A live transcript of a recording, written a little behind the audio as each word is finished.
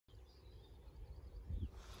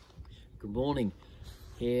Good morning,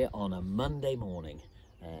 here on a Monday morning,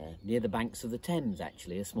 near the banks of the Thames,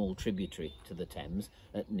 actually, a small tributary to the Thames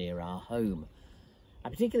near our home. I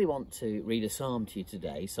particularly want to read a psalm to you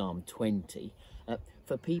today, Psalm 20,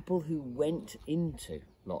 for people who went into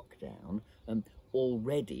lockdown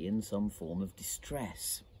already in some form of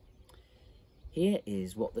distress. Here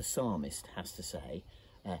is what the psalmist has to say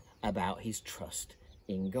about his trust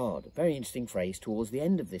in God. A very interesting phrase towards the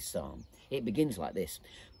end of this psalm. It begins like this: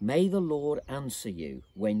 "May the Lord answer you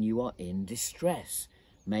when you are in distress.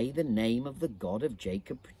 May the name of the God of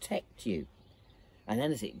Jacob protect you." And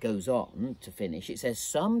then as it goes on to finish, it says,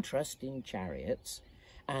 "Some trust in chariots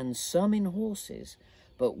and some in horses,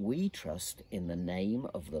 but we trust in the name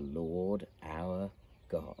of the Lord our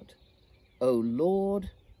God. O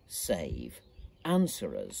Lord, save,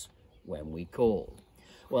 answer us when we call."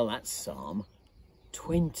 Well, that's Psalm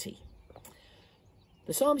 20.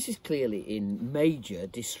 The psalmist is clearly in major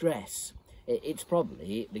distress. It's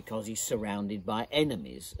probably because he's surrounded by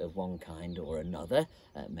enemies of one kind or another,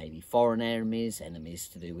 maybe foreign enemies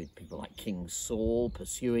to do with people like King Saul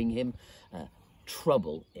pursuing him,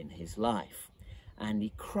 trouble in his life. And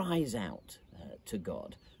he cries out to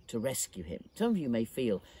God to rescue him. Some of you may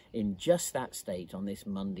feel in just that state on this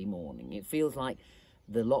Monday morning. It feels like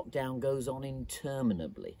the lockdown goes on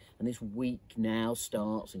interminably, and this week now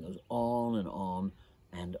starts and goes on and on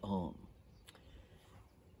and on.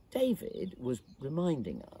 David was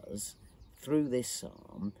reminding us through this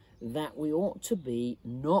psalm that we ought to be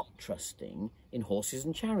not trusting in horses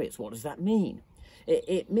and chariots. What does that mean?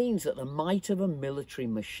 It means that the might of a military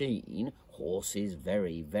machine, horses,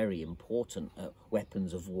 very, very important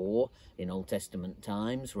weapons of war in Old Testament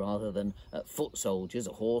times, rather than foot soldiers,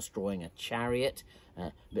 a horse drawing a chariot,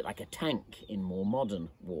 a bit like a tank in more modern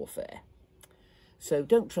warfare. So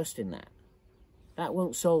don't trust in that. That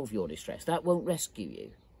won't solve your distress. That won't rescue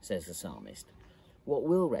you, says the psalmist. What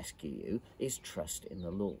will rescue you is trust in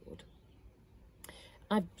the Lord.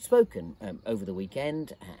 I've spoken over the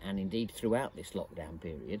weekend, and indeed throughout this lockdown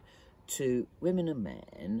period, to women and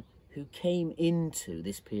men who came into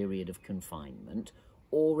this period of confinement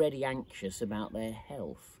already anxious about their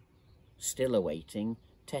health, still awaiting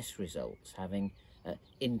test results, having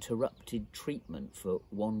interrupted treatment for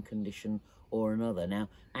one condition or another, now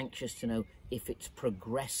anxious to know if it's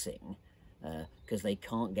progressing, because they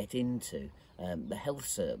can't get into the health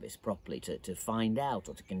service properly to find out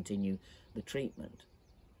or to continue the treatment.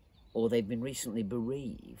 Or they've been recently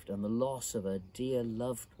bereaved, and the loss of a dear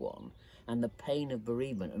loved one and the pain of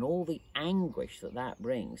bereavement and all the anguish that that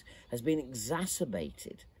brings has been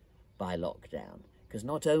exacerbated by lockdown, because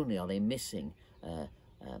not only are they missing a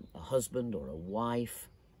husband or a wife,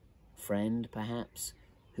 friend perhaps,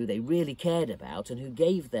 who they really cared about and who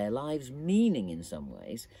gave their lives meaning in some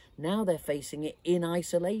ways, now they're facing it in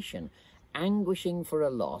isolation, anguishing for a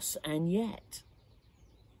loss, and yet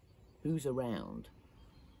who's around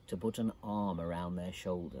to put an arm around their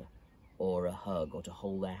shoulder or a hug or to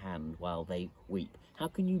hold their hand while they weep? How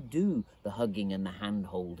can you do the hugging and the hand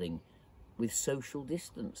holding with social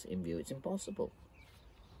distance in view? It's impossible.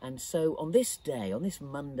 And so on this day, on this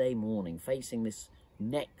Monday morning, facing this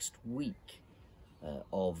next week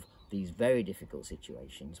of these very difficult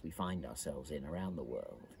situations we find ourselves in around the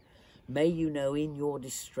world, may you know in your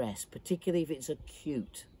distress, particularly if it's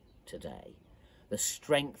acute today, the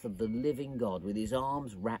strength of the living God with his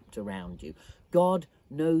arms wrapped around you. God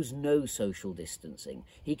knows no social distancing.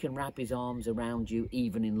 He can wrap his arms around you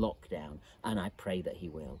even in lockdown, and I pray that he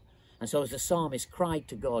will. And so as the psalmist cried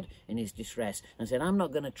to God in his distress and said, "I'm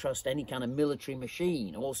not going to trust any kind of military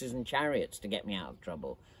machine, horses and chariots, to get me out of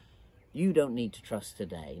trouble," you don't need to trust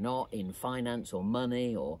today, not in finance or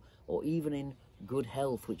money or even in good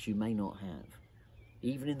health, which you may not have,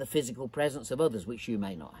 even in the physical presence of others, which you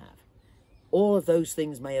may not have. All of those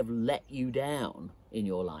things may have let you down in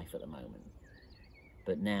your life at the moment.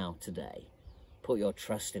 But now, today, put your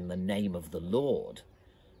trust in the name of the Lord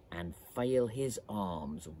and feel his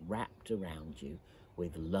arms wrapped around you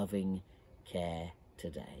with loving care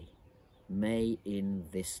today. May in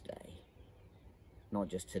this day, not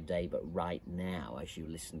just today, but right now as you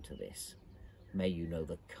listen to this, may you know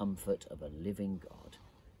the comfort of a living God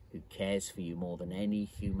who cares for you more than any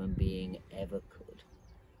human being ever could.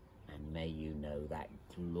 And may you know that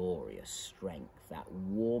glorious strength, that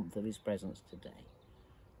warmth of his presence today.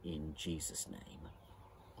 In Jesus' name,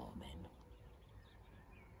 amen.